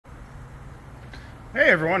Hey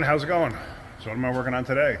everyone, how's it going? So what am I working on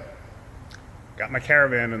today? Got my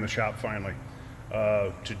caravan in the shop finally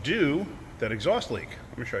to do that exhaust leak.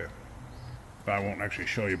 Let me show you. I won't actually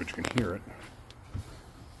show you, but you can hear it.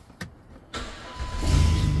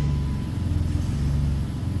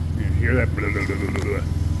 You can hear that. Blah, blah, blah, blah, blah.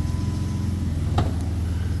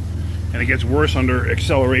 And it gets worse under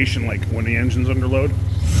acceleration, like when the engine's under load.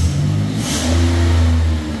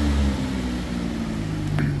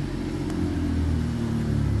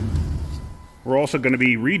 We're also going to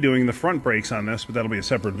be redoing the front brakes on this, but that'll be a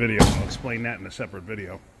separate video. I'll explain that in a separate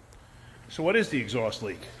video. So what is the exhaust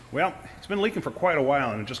leak? Well, it's been leaking for quite a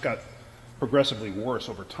while and it just got progressively worse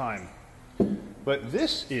over time. But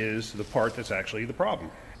this is the part that's actually the problem.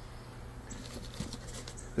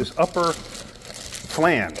 This upper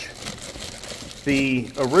flange.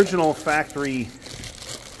 The original factory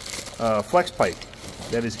flex pipe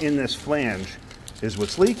that is in this flange is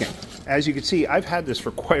what's leaking. As you can see, I've had this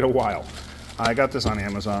for quite a while. I got this on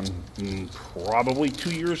Amazon probably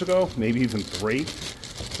 2 years ago, maybe even 3,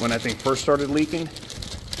 when that thing first started leaking,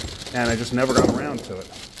 and I just never got around to it.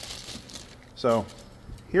 So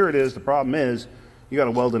here it is. The problem is you got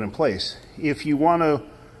to weld it in place. If you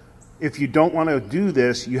don't want to do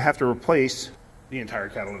this, you have to replace the entire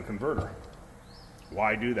catalytic converter.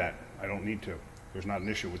 Why do that? I don't need to. There's not an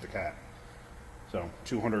issue with the cat. So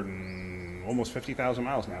 200 and almost 50,000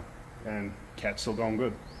 miles now, and cat's still going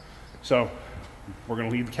good. So we're going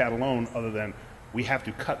to leave the cat alone, other than we have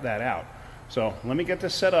to cut that out. So let me get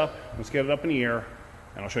this set up. Let's get it up in the air,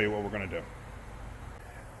 and I'll show you what we're going to do.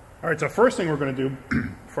 All right, so first thing we're going to do,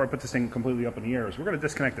 before I put this thing completely up in the air, is we're going to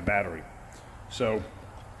disconnect the battery. So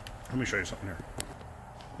let me show you something here.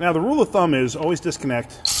 Now, the rule of thumb is always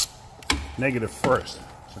disconnect negative first.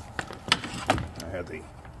 So I had the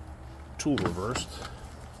tool reversed.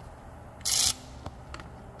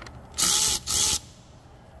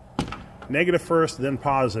 Negative first, then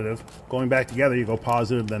positive. Going back together, you go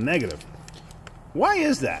positive, then negative. Why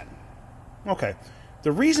is that? Okay,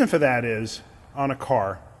 the reason for that is on a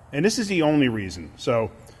car, and this is the only reason,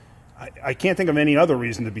 so I can't think of any other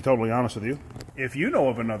reason, to be totally honest with you. If you know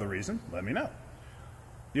of another reason, let me know.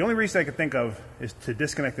 The only reason I could think of is to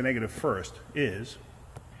disconnect the negative first is,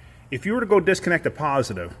 if you were to go disconnect the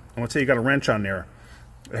positive, and let's say you got a wrench on there,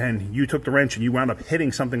 and you took the wrench and you wound up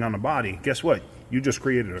hitting something on the body, guess what? You just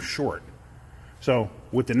created a short. So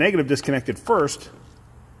with the negative disconnected first,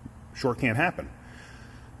 short can't happen.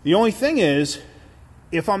 The only thing is,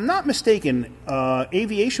 if I'm not mistaken,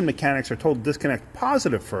 aviation mechanics are told to disconnect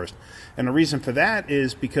positive first. And the reason for that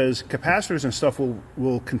is because capacitors and stuff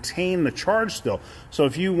will contain the charge still. So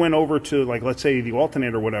if you went over to, like, let's say the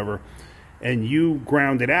alternator or whatever, and you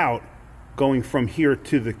ground it out, going from here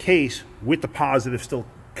to the case with the positive still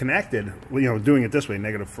connected, you know, doing it this way,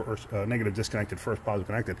 negative first, negative disconnected first, positive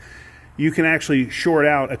connected, you can actually short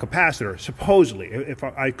out a capacitor, supposedly. If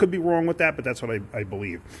I could be wrong with that, but that's what I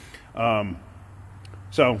believe.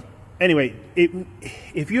 So anyway,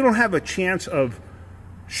 if you don't have a chance of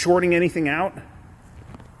shorting anything out,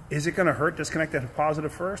 is it going to hurt disconnect that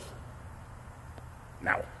positive first?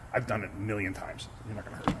 No. I've done it a million times. You're not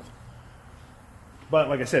going to hurt nothing. But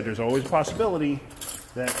like I said, there's always a possibility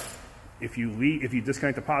that if you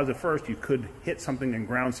disconnect the positive first, you could hit something and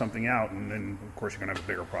ground something out, and then of course you're going to have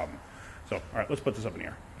a bigger problem. So, all right, let's put this up in the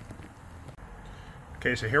air.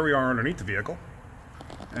 Okay, so here we are underneath the vehicle,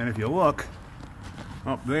 and if you look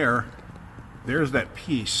up there, there's that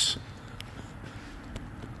piece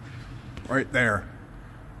right there,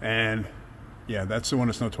 and yeah, that's the one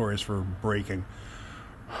that's notorious for breaking.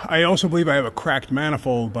 I also believe I have a cracked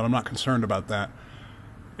manifold, but I'm not concerned about that.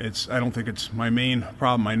 I don't think it's my main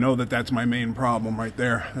problem. I know that that's my main problem right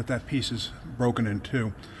there, that piece is broken in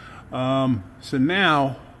two. So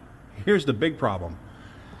now, here's the big problem.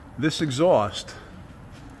 This exhaust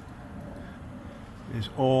is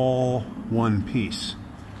all one piece.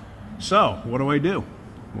 So, what do I do?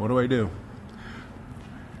 What do I do?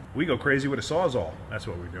 We go crazy with a Sawzall. That's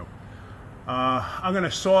what we do. I'm going to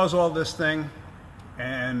Sawzall this thing,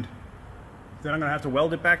 and then I'm going to have to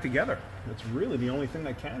weld it back together. That's really the only thing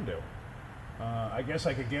I can do. I guess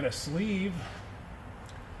I could get a sleeve.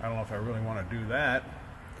 I don't know if I really want to do that,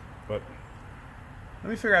 but let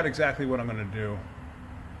me figure out exactly what I'm going to do.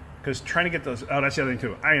 Because trying to get those, oh, that's the other thing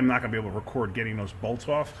too. I am not going to be able to record getting those bolts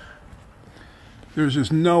off. There's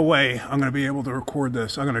just no way I'm going to be able to record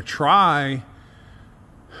this. I'm going to try,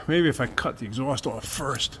 maybe if I cut the exhaust off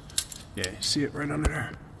first. Yeah, you see it right under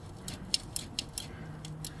there?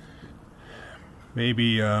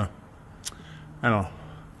 Maybe, I don't know.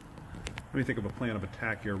 Let me think of a plan of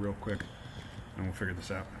attack here real quick, and we'll figure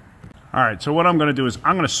this out. All right, so what I'm going to do is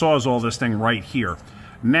I'm going to Sawzall this thing right here.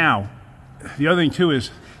 Now, the other thing too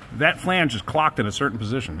is that flange is clocked in a certain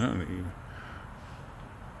position.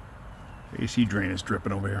 The AC drain is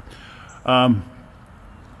dripping over here.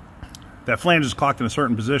 That flange is clocked in a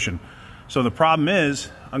certain position. So the problem is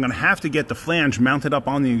I'm going to have to get the flange mounted up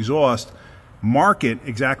on the exhaust, mark it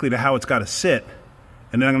exactly to how it's got to sit,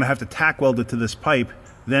 and then I'm going to have to tack weld it to this pipe,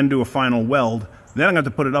 then do a final weld. Then I'm going to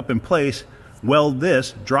have to put it up in place, weld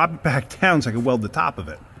this, drop it back down so I can weld the top of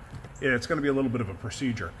it. Yeah, it's going to be a little bit of a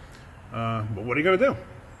procedure. But what are you going to do?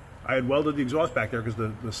 I had welded the exhaust back there because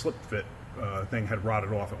the slip fit thing had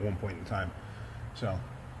rotted off at one point in time. So,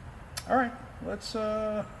 all right, let's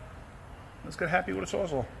get happy with a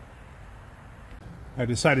Sawzall. I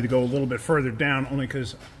decided to go a little bit further down only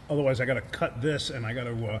because otherwise I got to cut this and I got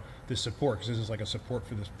to this support, because this is like a support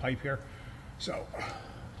for this pipe here. So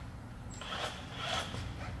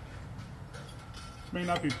this may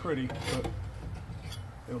not be pretty, but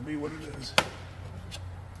it'll be what it is.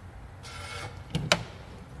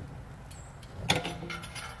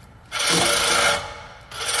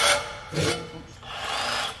 Oops.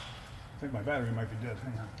 I think my battery might be dead.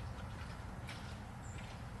 Hang on.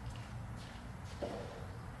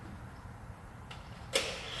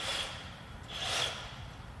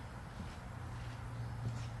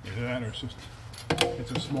 Either that or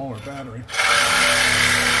it's a smaller battery.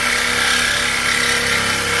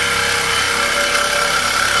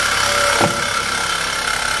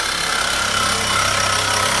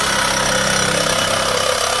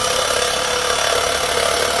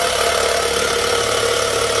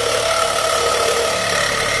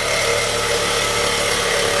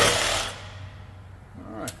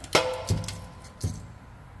 All right.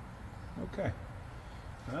 Okay.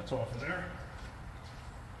 That's off of there.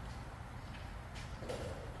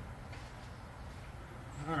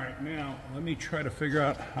 Alright, now let me try to figure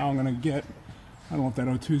out how I'm going to get, I don't know if that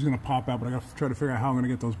O2 is going to pop out, but I got to try to figure out how I'm going to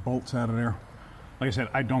get those bolts out of there. Like I said,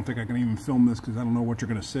 I don't think I can even film this because I don't know what you're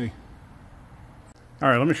going to see.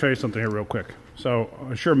 Alright, let me show you something here real quick. So,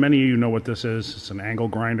 I'm sure many of you know what this is. It's an angle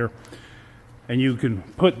grinder. And you can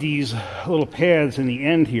put these little pads in the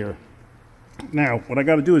end here. Now, what I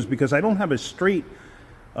got to do is, because I don't have a straight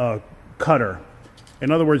cutter,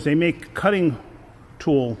 in other words, they make a cutting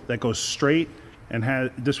tool that goes straight,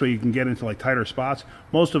 and this way you can get into like tighter spots.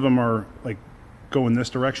 Most of them are like go in this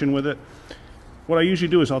direction with it. What I usually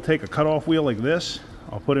do is I'll take a cutoff wheel like this,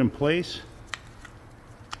 I'll put it in place,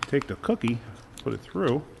 take the cookie, put it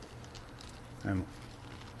through, and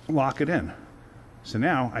lock it in. So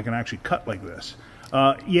now I can actually cut like this.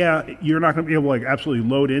 Yeah, you're not going to be able to like absolutely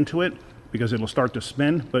load into it because it'll start to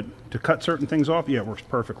spin, but to cut certain things off, yeah, it works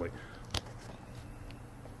perfectly.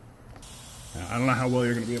 Now, I don't know how well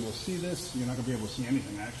you're going to be able to see this. You're not going to be able to see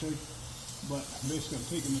anything, actually. But basically, I'm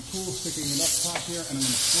taking the tool, sticking it up top here, and I'm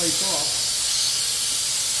going to scrape off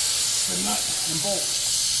the nut and bolt.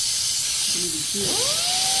 You can even see it.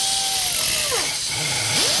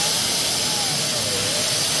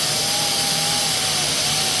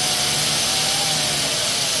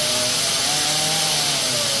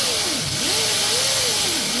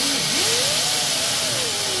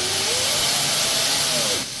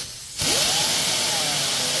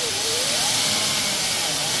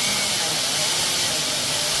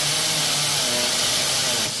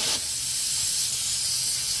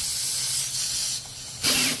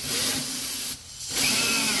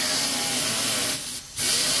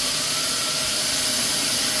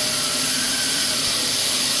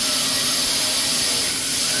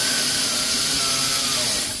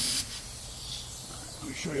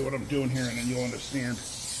 Show you what I'm doing here and then you'll understand.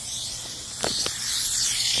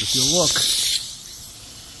 If you look,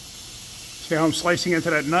 see how I'm slicing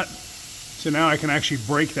into that nut? So now I can actually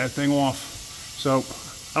break that thing off. So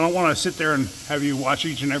I don't want to sit there and have you watch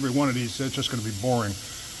each and every one of these. It's just going to be boring.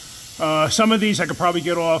 Some of these I could probably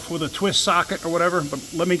get off with a twist socket or whatever, but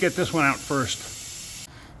let me get this one out first.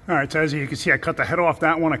 Alright, so as you can see, I cut the head off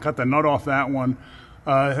that one, I cut the nut off that one.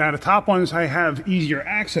 Now the top ones I have easier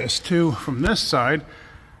access to from this side.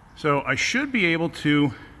 So I should be able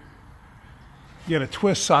to get a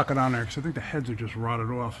twist socket on there because I think the heads are just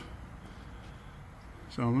rotted off.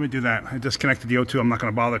 So let me do that. I disconnected the O2. I'm not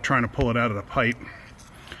going to bother trying to pull it out of the pipe.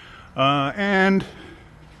 And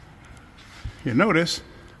you notice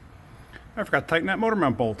I forgot to tighten that motor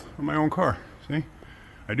mount bolt on my own car. See?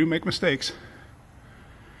 I do make mistakes.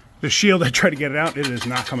 The shield, I tried to get it out. It is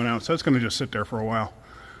not coming out. So it's going to just sit there for a while.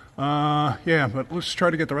 Yeah, but let's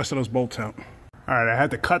try to get the rest of those bolts out. Alright, I had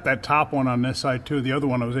to cut that top one on this side too. The other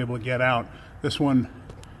one I was able to get out. This one,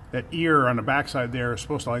 that ear on the back side there is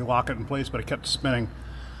supposed to like lock it in place, but it kept spinning.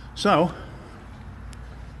 So,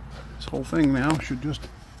 This whole thing now should just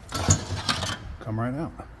come right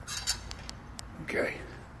out. Okay.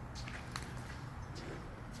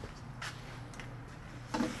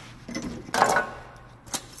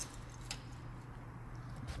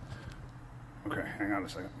 Okay, hang on a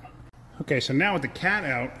second. Okay, so now with the cat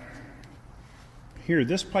out, here,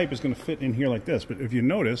 this pipe is going to fit in here like this, but if you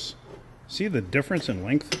notice, see the difference in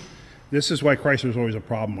length? This is why Chrysler's always a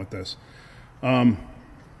problem with this.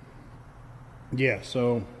 Yeah,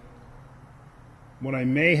 so what I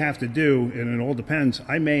may have to do, and it all depends,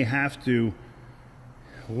 I may have to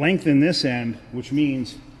lengthen this end, which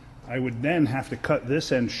means I would then have to cut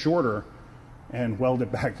this end shorter and weld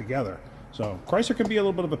it back together. So Chrysler can be a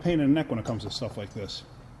little bit of a pain in the neck when it comes to stuff like this.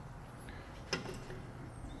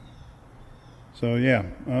 So yeah,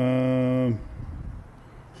 I'm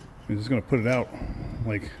just going to put it out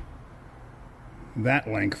like that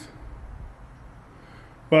length.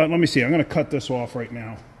 But let me see, I'm going to cut this off right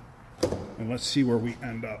now and let's see where we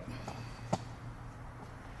end up.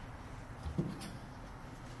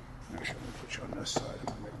 Actually, I'm going to put you on this side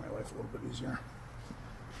to make my life a little bit easier.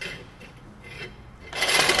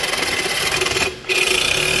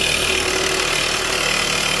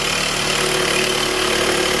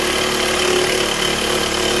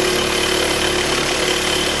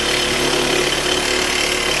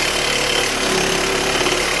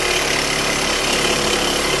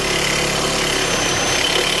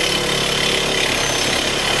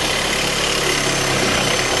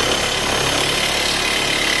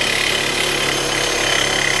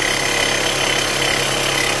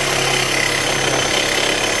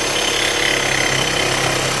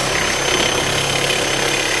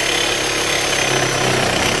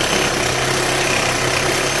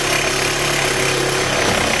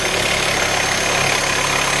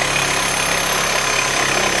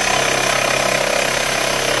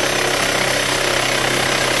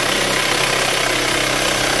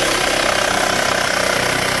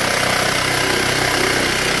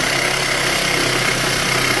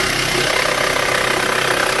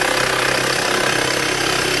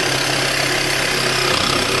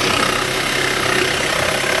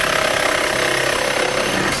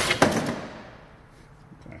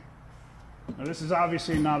 This is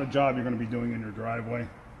obviously not a job you're going to be doing in your driveway.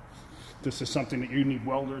 This is something that you need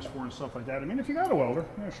welders for and stuff like that. I mean, if you got a welder,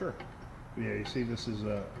 yeah, sure. But yeah, you see this is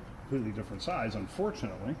a completely different size,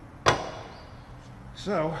 unfortunately.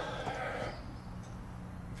 So,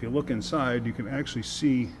 if you look inside, you can actually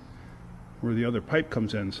see where the other pipe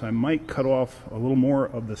comes in. So I might cut off a little more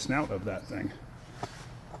of the snout of that thing.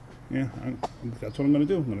 Yeah, that's what I'm going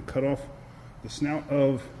to do. I'm going to cut off the snout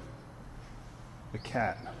of the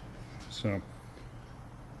cat. So,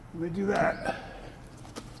 let me do that.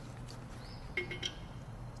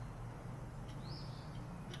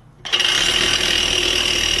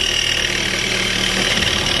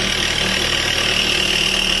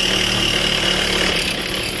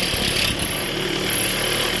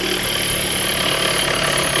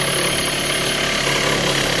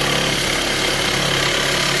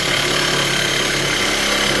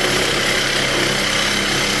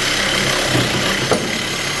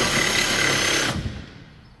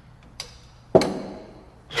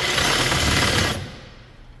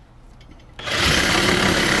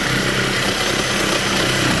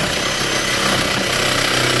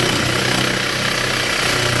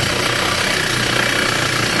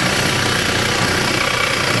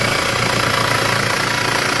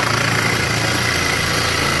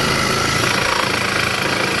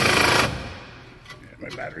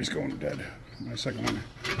 Battery's going dead. My second one.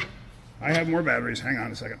 I have more batteries. Hang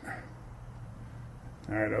on a second.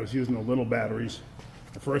 Alright, I was using the little batteries.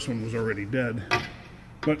 The first one was already dead.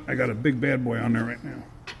 But I got a big bad boy on there right now.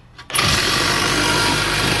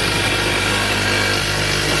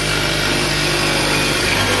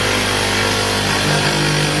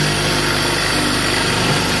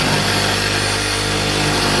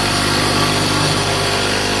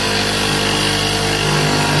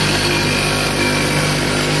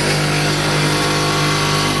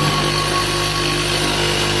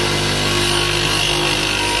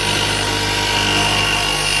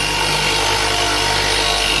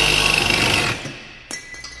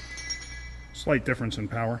 Slight difference in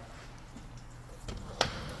power.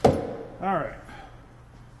 Alright.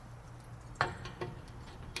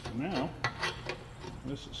 Now,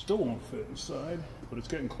 this still won't fit inside, but it's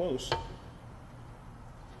getting close.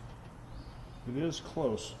 It is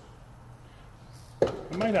close.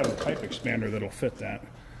 I might have a pipe expander that'll fit that.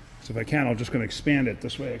 So if I can, I'm just going to expand it.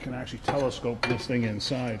 This way I can actually telescope this thing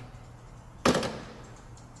inside. Let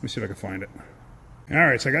me see if I can find it.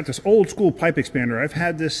 Alright, so I got this old school pipe expander. I've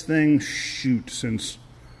had this thing, shoot, since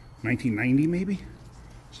 1990 maybe,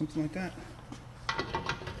 something like that.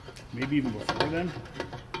 Maybe even before then.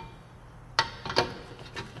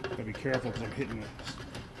 Gotta be careful because I'm hitting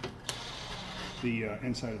the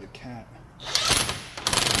inside of the cat.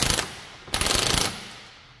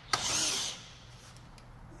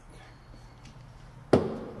 I don't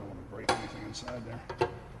want to break anything inside there.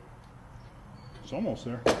 It's almost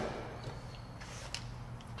there.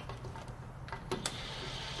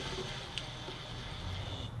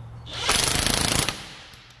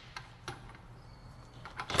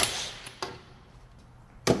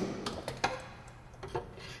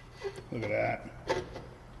 Look at that.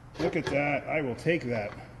 Look at that. I will take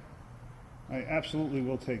that. I absolutely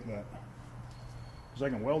will take that. Because I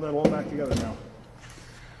can weld that all back together now.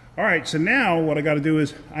 All right, so now what I got to do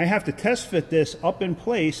is I have to test fit this up in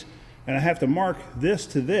place, and I have to mark this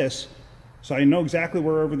to this so I know exactly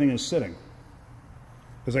where everything is sitting.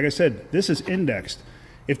 Because like I said, this is indexed.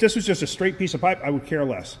 If this was just a straight piece of pipe, I would care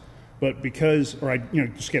less. But because, or I'd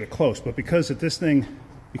just get it close, but because this thing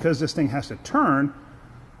has to turn,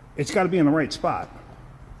 it's got to be in the right spot.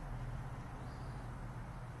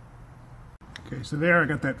 Okay, so there I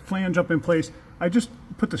got that flange up in place. I just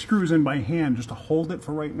put the screws in by hand just to hold it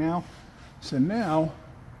for right now. So now,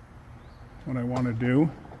 what I want to do,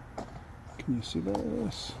 can you see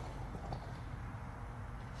this?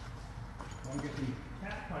 I want to get the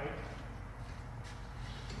cat pipe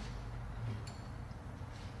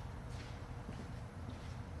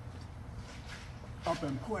up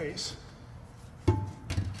in place.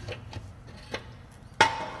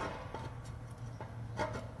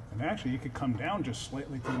 And actually, you could come down just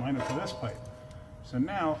slightly to line up to this pipe. So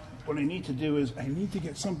now, what I need to do is I need to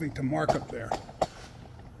get something to mark up there.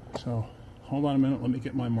 So, hold on a minute, let me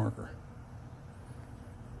get my marker.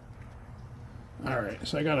 Alright,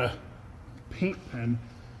 so I got a paint pen.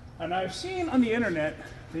 And I've seen on the internet,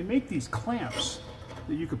 they make these clamps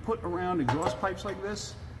that you could put around exhaust pipes like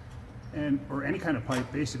this, or any kind of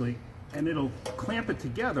pipe, basically, and it'll clamp it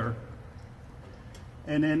together.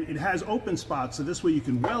 And then it has open spots, so this way you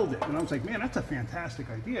can weld it. And I was like, man, that's a fantastic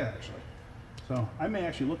idea, actually. So I may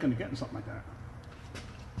actually look into getting something like that.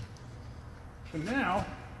 But now,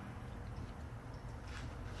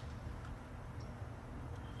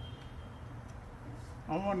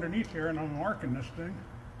 I'm underneath here and I'm marking this thing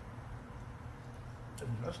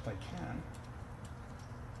as best I can.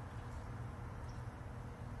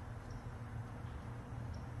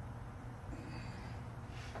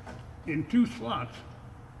 In 2 slots.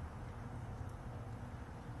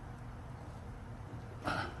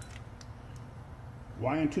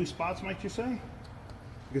 Why in 2 spots, might you say? You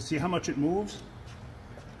can see how much it moves.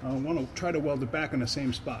 I want to try to weld it back in the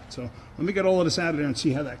same spot. So let me get all of this out of there and see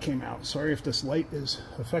how that came out. Sorry if this light is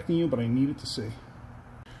affecting you, but I need it to see.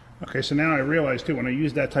 Okay, so now I realize too, when I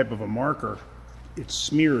use that type of a marker, it's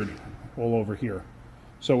smeared all over here.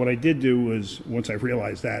 So what I did do was, once I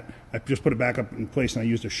realized that, I just put it back up in place and I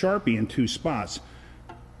used a Sharpie in 2 spots.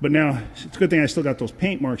 But now, it's a good thing I still got those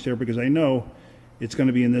paint marks there because I know it's going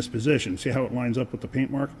to be in this position. See how it lines up with the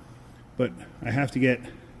paint mark? But I have to get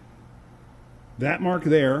that mark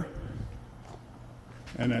there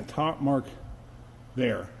and that top mark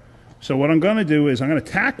there. So what I'm going to do is I'm going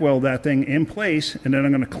to tack weld that thing in place and then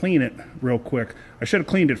I'm going to clean it real quick. I should have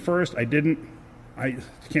cleaned it first. I didn't. I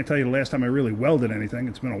can't tell you the last time I really welded anything.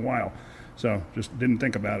 It's been a while. So just didn't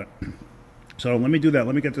think about it. So let me do that.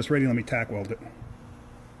 Let me get this ready. Let me tack weld it.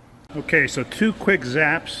 Okay, so 2 quick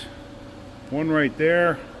zaps. One right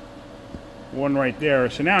there, one right there.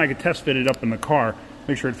 So now I can test fit it up in the car,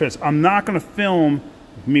 make sure it fits. I'm not going to film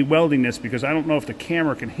me welding this because I don't know if the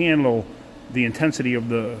camera can handle the intensity of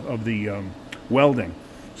the welding.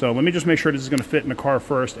 So let me just make sure this is going to fit in the car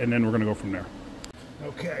first, and then we're going to go from there.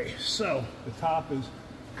 Okay, so the top is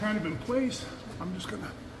kind of in place. I'm just going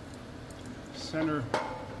to center.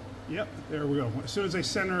 Yep, there we go. As soon as I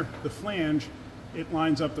center the flange, it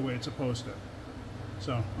lines up the way it's supposed to.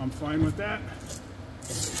 So I'm fine with that.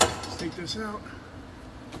 Let's take this out.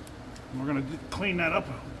 We're going to clean that up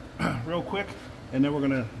real quick, and then we're going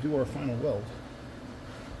to do our final weld.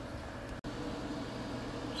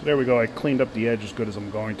 So there we go. I cleaned up the edge as good as I'm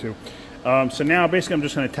going to. So now basically I'm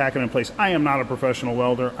just going to tack it in place. I am not a professional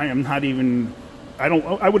welder. I am not even, I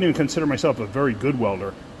wouldn't even consider myself a very good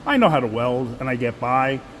welder. I know how to weld and I get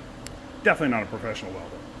by. Definitely not a professional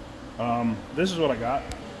welder. This is what I got.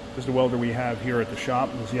 This is the welder we have here at the shop,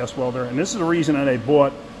 this Yes Welder. And this is the reason that I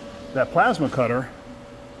bought that plasma cutter,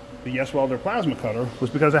 the Yes Welder plasma cutter, was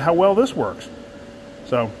because of how well this works.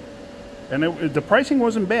 So, and the pricing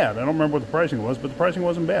wasn't bad. I don't remember what the pricing was, but the pricing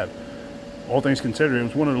wasn't bad. All things considered, it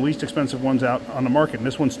was one of the least expensive ones out on the market, and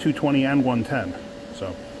this one's $220 and $110.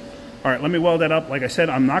 So, All right, let me weld that up. Like I said,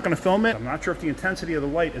 I'm not going to film it. I'm not sure if the intensity of the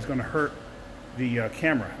light is going to hurt the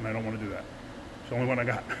camera, and I don't want to do that. It's the only one I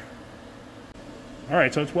got. All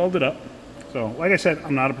right, so it's welded up. So, like I said,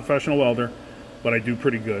 I'm not a professional welder, but I do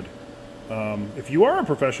pretty good. If you are a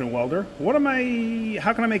professional welder,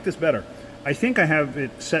 how can I make this better? I think I have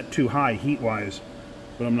it set too high heat-wise,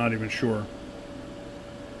 but I'm not even sure.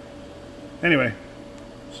 Anyway,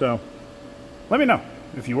 so let me know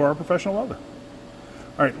if you are a professional welder.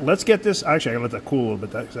 All right, let's get this. Actually, I gotta let that cool a little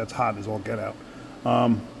bit because that's hot as all get out.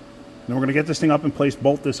 Then we're gonna get this thing up in place,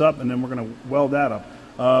 bolt this up, and then we're gonna weld that up.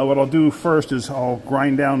 What I'll do first is I'll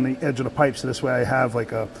grind down the edge of the pipe so this way I have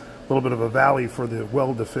like a little bit of a valley for the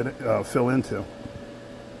weld to fill into.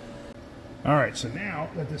 All right, so now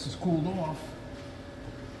that this is cooled off,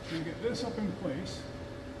 I'm gonna get this up in place.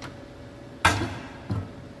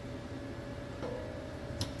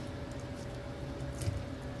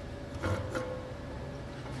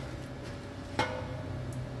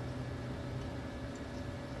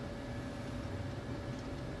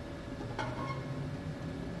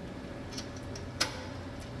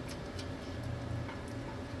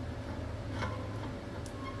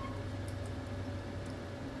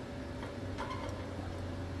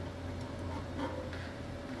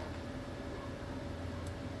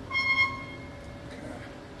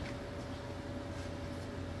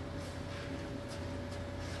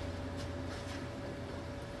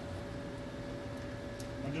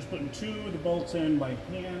 I'm just putting 2 of the bolts in by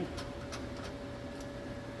hand.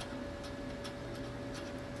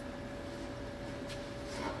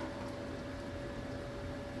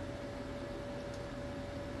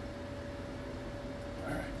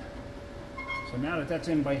 All right. So now that that's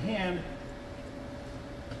in by hand,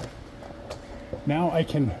 now I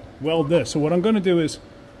can weld this. So what I'm going to do is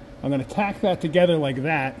I'm going to tack that together like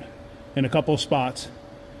that in a couple of spots.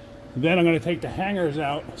 Then I'm going to take the hangers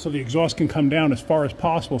out so the exhaust can come down as far as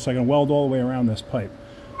possible so I can weld all the way around this pipe.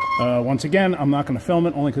 Once again, I'm not going to film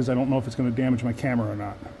it only because I don't know if it's going to damage my camera or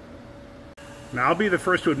not. Now, I'll be the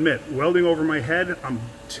first to admit, welding over my head, I'm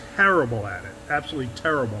terrible at it. Absolutely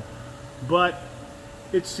terrible. But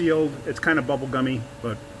it's sealed. It's kind of bubble gummy,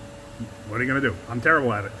 but what are you going to do? I'm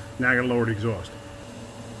terrible at it. Now I got to lower the exhaust.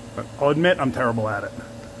 But I'll admit I'm terrible at it.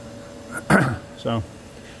 So,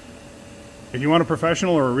 if you want a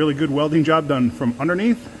professional or a really good welding job done from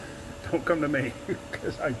underneath, don't come to me,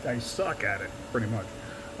 because I suck at it, pretty much.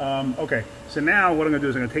 Okay, so now what I'm going to do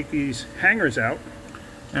is I'm going to take these hangers out,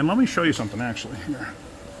 and let me show you something, actually. Here.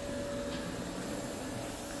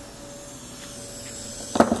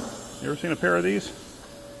 You ever seen a pair of these?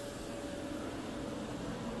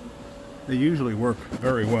 They usually work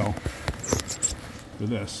very well for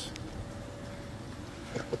this.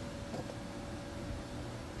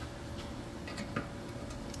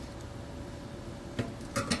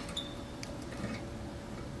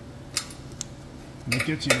 And it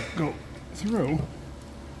gets you to go through.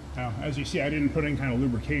 Now, as you see, I didn't put any kind of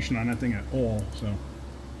lubrication on that thing at all, so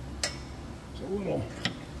it's a little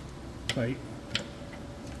tight.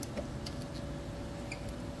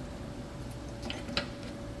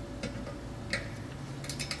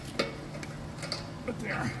 But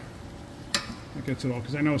there, that gets it all,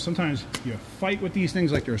 because I know sometimes you fight with these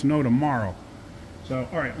things like there's no tomorrow. So,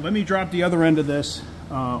 all right, let me drop the other end of this,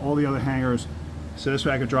 all the other hangers, so this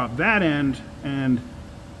way I can drop that end and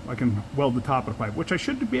I can weld the top of the pipe, which I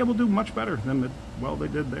should be able to do much better than the weld they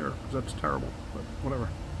did there, because that's terrible, but whatever.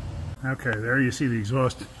 Okay, there you see the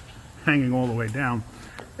exhaust hanging all the way down.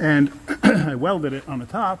 And I welded it on the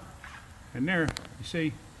top, and there, you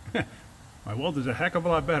see, my weld is a heck of a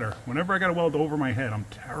lot better. Whenever I got to weld over my head, I'm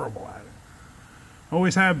terrible at it.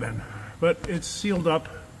 Always have been, but it's sealed up,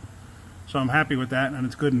 so I'm happy with that, and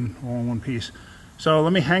it's good and all in one piece. So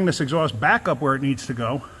let me hang this exhaust back up where it needs to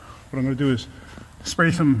go. What I'm going to do is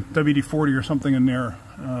spray some WD-40 or something in there,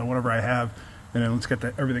 whatever I have, and then let's get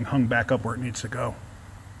everything hung back up where it needs to go.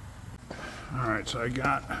 All right, so I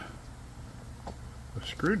got a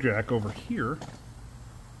screw jack over here.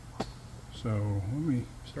 So let me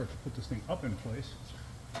start to put this thing up in place.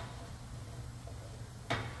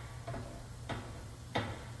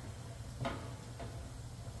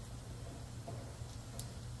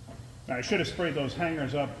 Now, I should have sprayed those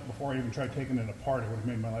hangers up before I even tried taking it apart. It would have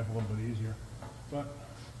made my life a little bit easier. But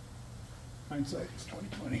hindsight is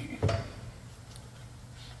 20/20.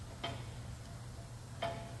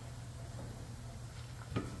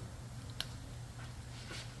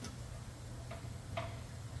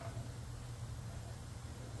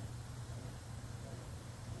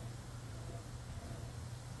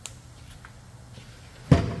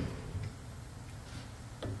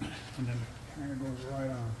 And then the hanger goes right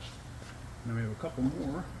on. And then we have a couple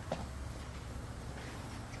more.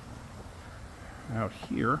 out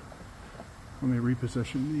here. Let me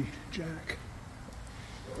reposition the jack.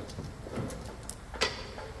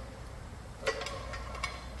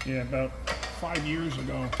 Yeah, about 5 years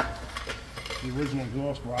ago, the original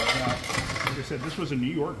exhaust rotted out. Like I said, this was a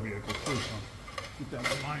New York vehicle too, so keep that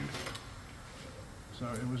in mind. So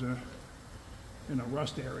it was in a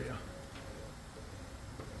rust area.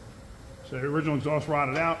 So the original exhaust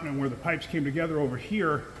rotted out, and where the pipes came together over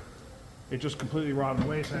here, it just completely rotted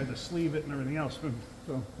away, so I had to sleeve it and everything else.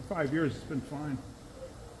 So for 5 years, it's been fine.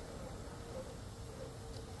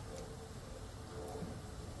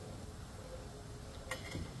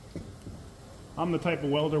 I'm the type of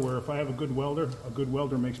welder where if I have a good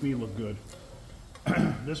welder makes me look good.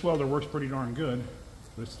 This welder works pretty darn good,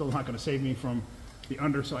 but it's still not going to save me from the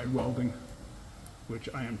underside welding, which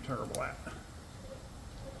I am terrible at.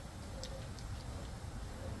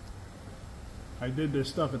 I did this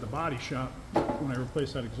stuff at the body shop when I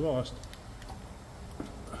replaced that exhaust.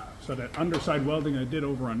 So that underside welding I did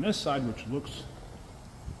over on this side, which looks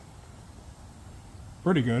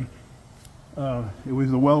pretty good, it was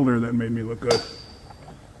the welder that made me look good.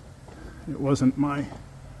 It wasn't my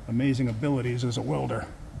amazing abilities as a welder.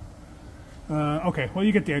 Okay, well,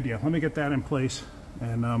 you get the idea. Let me get that in place,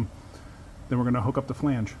 and then we're going to hook up the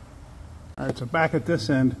flange. All right, so back at this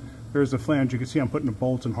end, there's the flange. You can see I'm putting the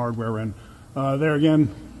bolts and hardware in. There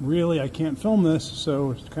again, really, I can't film this,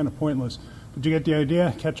 so it's kind of pointless. But you get the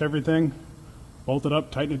idea. Catch everything, bolt it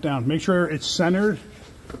up, tighten it down. Make sure it's centered.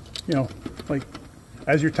 You know, like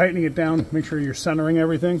as you're tightening it down, make sure you're centering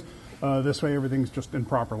everything. This way, everything's just in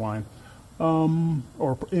proper line,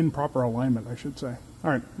 or in proper alignment, I should say. All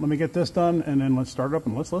right, let me get this done, and then let's start it up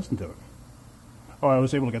and let's listen to it. Oh, I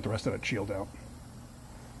was able to get the rest of that shield out.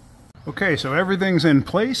 Okay, so everything's in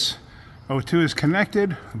place. O2 is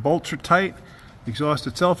connected, the bolts are tight, the exhaust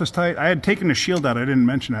itself is tight. I had taken the shield out, I didn't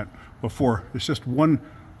mention that before. There's just one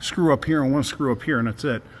screw up here and one screw up here, and that's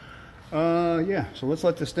it. Yeah, so let's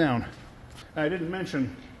let this down. I didn't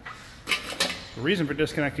mention the reason for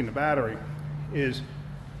disconnecting the battery is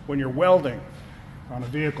when you're welding on a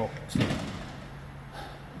vehicle,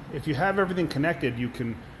 if you have everything connected, you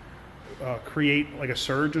can create like a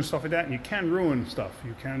surge and stuff like that, and you can ruin stuff.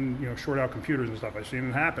 You can, you know, short out computers and stuff. I've seen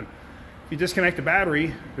it happen. If you disconnect the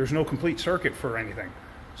battery, there's no complete circuit for anything.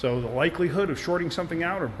 So the likelihood of shorting something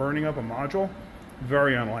out or burning up a module,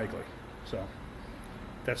 very unlikely. So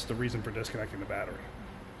that's the reason for disconnecting the battery.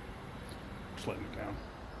 Just letting it down.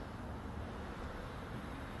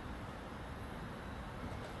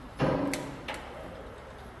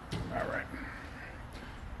 All right.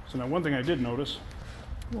 So now one thing I did notice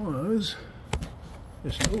was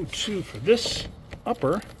this O2 for this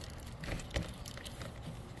upper,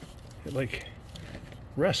 it like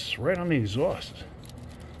rests right on the exhaust.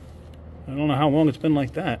 I don't know how long it's been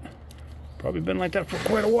like that. Probably been like that for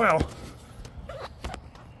quite a while.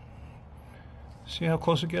 See how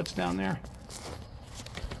close it gets down there?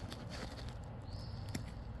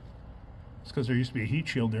 It's because there used to be a heat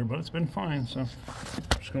shield there, but it's been fine, so I'm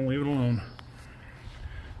just gonna leave it alone.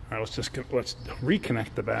 All right, let's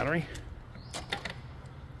reconnect the battery.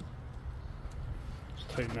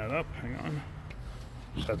 Let's tighten that up. Hang on.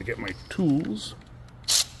 Just have to get my tools.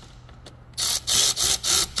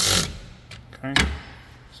 Okay.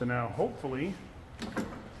 So now, hopefully,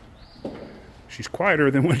 she's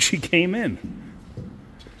quieter than when she came in.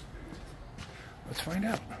 Let's find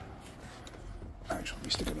out. Actually, let me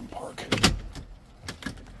stick it in park.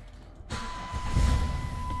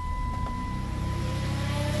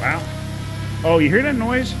 Wow. Oh, you hear that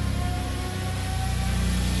noise?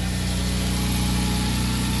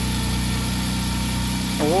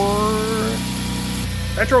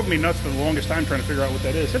 That drove me nuts for the longest time trying to figure out what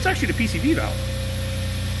that is. That's actually the PCV valve.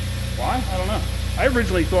 Why? I don't know. I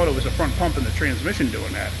originally thought it was a front pump in the transmission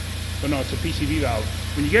doing that. But no, it's a PCV valve.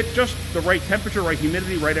 When you get just the right temperature, right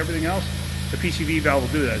humidity, right everything else, the PCV valve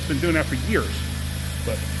will do that. It's been doing that for years.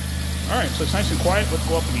 But, alright, so it's nice and quiet. Let's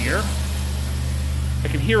go up in the air. I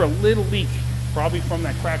can hear a little leak, probably from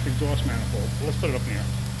that cracked exhaust manifold. So let's put it up in the air.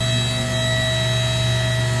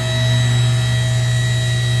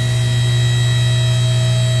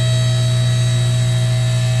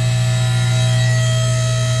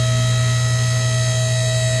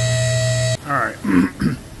 Alright,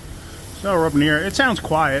 so we're up in the air. It sounds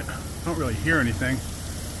quiet. I don't really hear anything.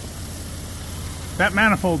 That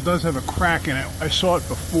manifold does have a crack in it. I saw it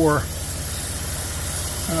before.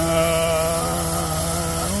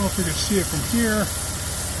 I don't know if you can see it from here.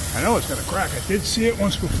 I know it's got a crack. I did see it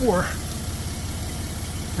once before.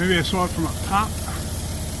 Maybe I saw it from up top.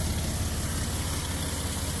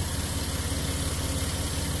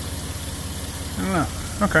 I don't know.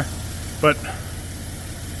 Okay. But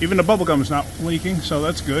Even the bubble gum is not leaking, so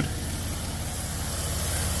that's good.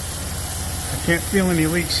 I can't feel any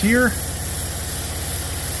leaks here.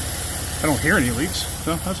 I don't hear any leaks,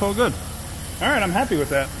 so that's all good. All right, I'm happy with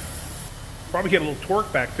that. Probably get a little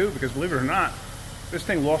torque back too, because believe it or not, this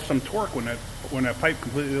thing lost some torque when that pipe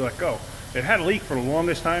completely let go. It had a leak for the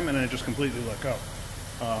longest time, and then it just completely let go.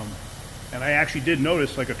 And I actually did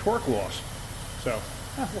notice like a torque loss. So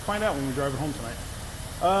we'll find out when we drive it home tonight.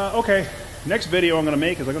 Okay, next video I'm going to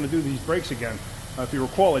make is I'm going to do these brakes again. If you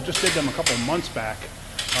recall, I just did them a couple months back.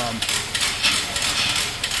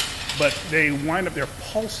 But they wind up, they're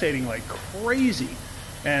pulsating like crazy.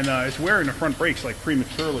 And it's wearing the front brakes like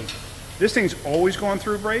prematurely. This thing's always gone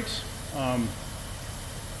through brakes.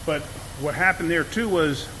 But what happened there too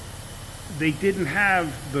was they didn't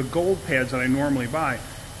have the gold pads that I normally buy.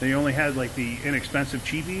 They only had like the inexpensive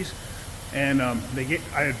cheapies. And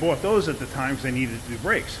I had bought those at the time because I needed to do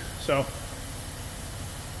brakes. So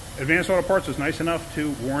Advanced Auto Parts was nice enough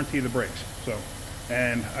to warranty the brakes. So,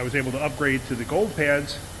 and I was able to upgrade to the gold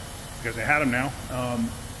pads because I had them now.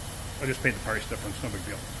 I just paid the price difference, no big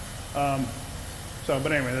deal.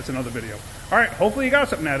 But anyway, that's another video. All right, hopefully you got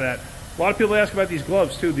something out of that. A lot of people ask about these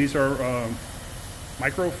gloves too. These are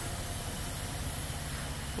Microflex.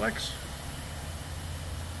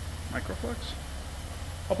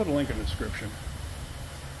 I'll put a link in the description.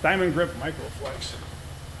 Diamond Grip Microflex.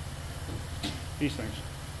 These things.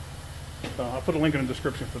 So I'll put a link in the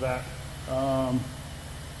description for that. All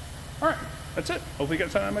right, that's it. Hopefully you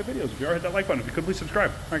got something out of my videos. If you are, hit that like button. If you could, please subscribe.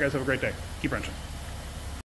 All right, guys, have a great day. Keep wrenching.